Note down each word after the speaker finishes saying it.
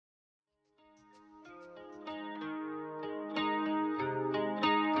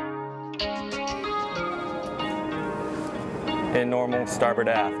Pin normal, starboard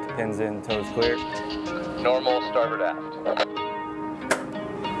aft. Pins in, toes clear. Normal, starboard aft.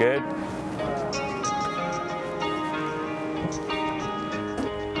 Good.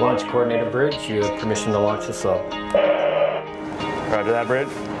 Launch coordinated bridge, you have permission to launch the sub. Roger that, bridge.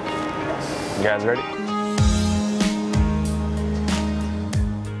 You guys ready?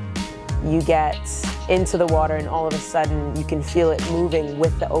 You get into the water and all of a sudden you can feel it moving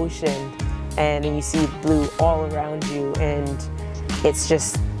with the ocean, and then you see blue all around you, and it's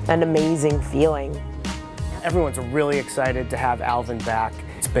just an amazing feeling. Everyone's really excited to have Alvin back.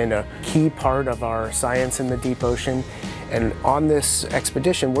 It's been a key part of our science in the deep ocean, and on this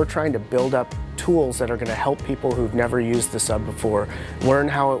expedition we're trying to build up tools that are going to help people who've never used the sub before learn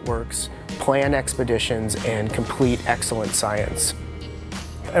how it works, plan expeditions, and complete excellent science.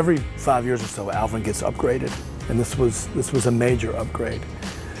 Every 5 years or so, Alvin gets upgraded, and this was a major upgrade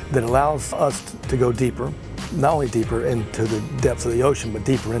that allows us to go deeper, not only deeper into the depths of the ocean, but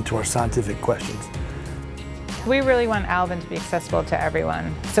deeper into our scientific questions. We really want Alvin to be accessible to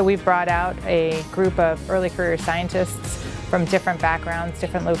everyone. So we've brought out a group of early career scientists from different backgrounds,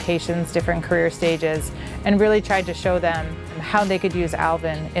 different locations, different career stages, and really tried to show them how they could use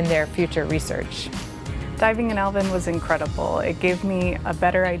Alvin in their future research. Diving in Alvin was incredible. It gave me a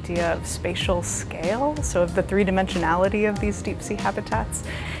better idea of spatial scale, so of the three-dimensionality of these deep sea habitats.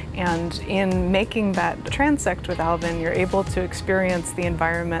 And in making that transect with Alvin, you're able to experience the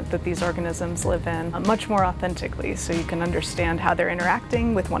environment that these organisms live in much more authentically, so you can understand how they're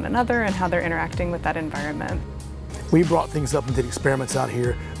interacting with one another and how they're interacting with that environment. We brought things up and did experiments out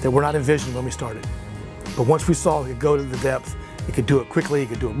here that were not envisioned when we started. But once we saw it could go to the depth, it could do it quickly, it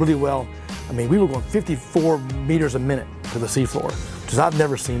could do it really well. I mean, we were going 54 meters a minute to the seafloor, which I've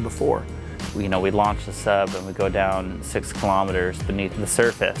never seen before. We launch the sub and we go down 6 kilometers beneath the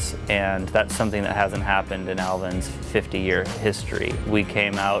surface, and that's something that hasn't happened in Alvin's 50-year history. We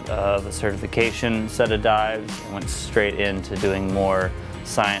came out of a certification set of dives and went straight into doing more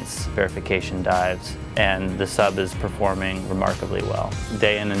science verification dives, and the sub is performing remarkably well.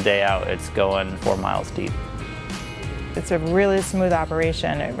 Day in and day out, it's going 4 miles deep. It's a really smooth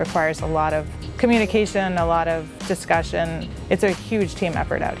operation. It requires a lot of communication, a lot of discussion. It's a huge team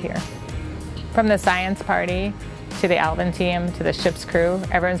effort out here. From the science party to the Alvin team to the ship's crew,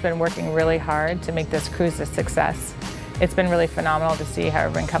 everyone's been working really hard to make this cruise a success. It's been really phenomenal to see how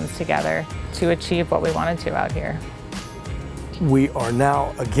everyone comes together to achieve what we wanted to out here. We are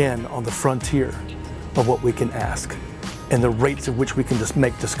now again on the frontier of what we can ask, and the rates at which we can just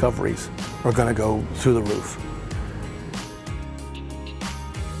make discoveries are going to go through the roof.